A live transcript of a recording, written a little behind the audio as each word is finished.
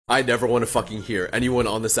I never want to fucking hear anyone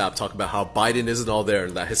on this app talk about how Biden isn't all there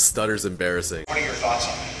and that his stutter's embarrassing. What are your thoughts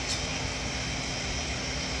on that?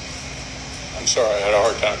 I'm sorry, I had a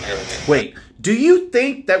hard time hearing you. Wait, do you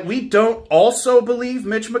think that we don't also believe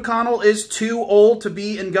Mitch McConnell is too old to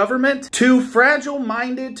be in government? Too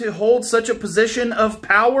fragile-minded to hold such a position of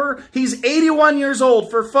power? He's 81 years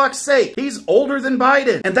old, for fuck's sake. He's older than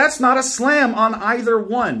Biden. And that's not a slam on either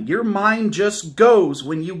one. Your mind just goes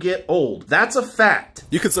when you get old. That's a fact.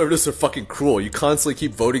 You conservatives are fucking cruel. You constantly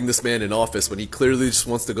keep voting this man in office when he clearly just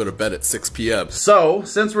wants to go to bed at 6 p.m. So,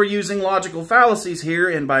 since we're using logical fallacies here,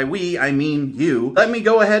 and by we, I mean you, let me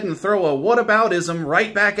go ahead and throw a whataboutism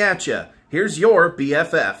right back at you. Here's your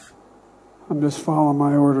BFF. I'm just following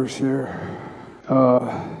my orders here.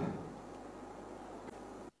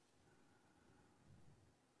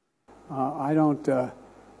 I don't,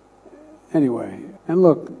 anyway. And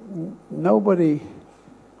look, nobody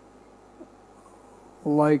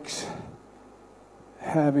likes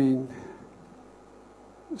having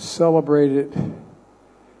celebrated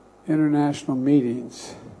international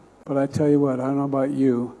meetings. But I tell you what, I don't know about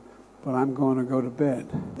you, but I'm going to go to bed.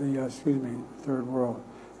 Third world.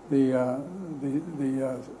 The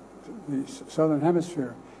Southern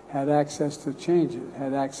Hemisphere had access to change it,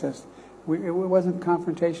 had access. It wasn't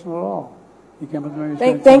confrontational at all. You came up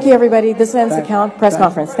with Thank you, everybody. This ends the press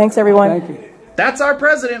conference. Thanks, everyone. Thank you. That's our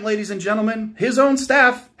president, ladies and gentlemen. His own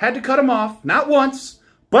staff had to cut him off, not once,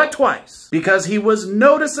 but twice, because he was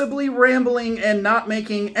noticeably rambling and not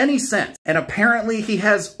making any sense. And apparently he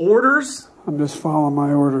has orders. I'm just following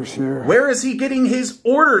my orders here. Where is he getting his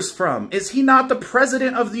orders from? Is he not the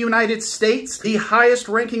president of the United States, the highest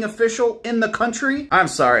ranking official in the country? I'm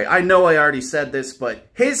sorry, I know I already said this, but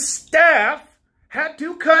his staff had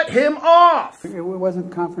to cut him off. It wasn't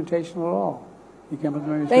confrontational at all. You came up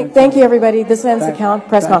with Thank you, everybody. This ends the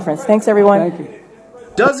press conference. Thanks, everyone. Thank you.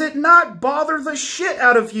 Does it not bother the shit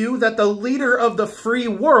out of you that the leader of the free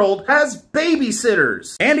world has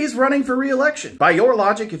babysitters? And he's running for re-election. By your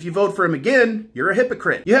logic, if you vote for him again, you're a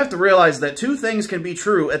hypocrite. You have to realize that two things can be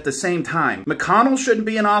true at the same time. McConnell shouldn't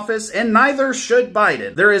be in office, and neither should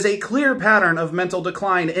Biden. There is a clear pattern of mental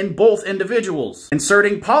decline in both individuals.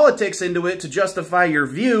 Inserting politics into it to justify your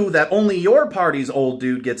view that only your party's old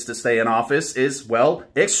dude gets to stay in office is, well,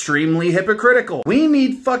 extremely hypocritical. We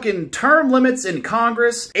need fucking term limits in Congress,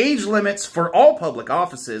 age limits for all public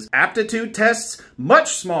offices, aptitude tests,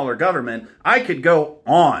 much smaller government. I could go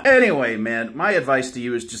on. Anyway, man, my advice to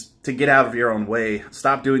you is just to get out of your own way.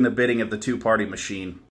 Stop doing the bidding of the two-party machine.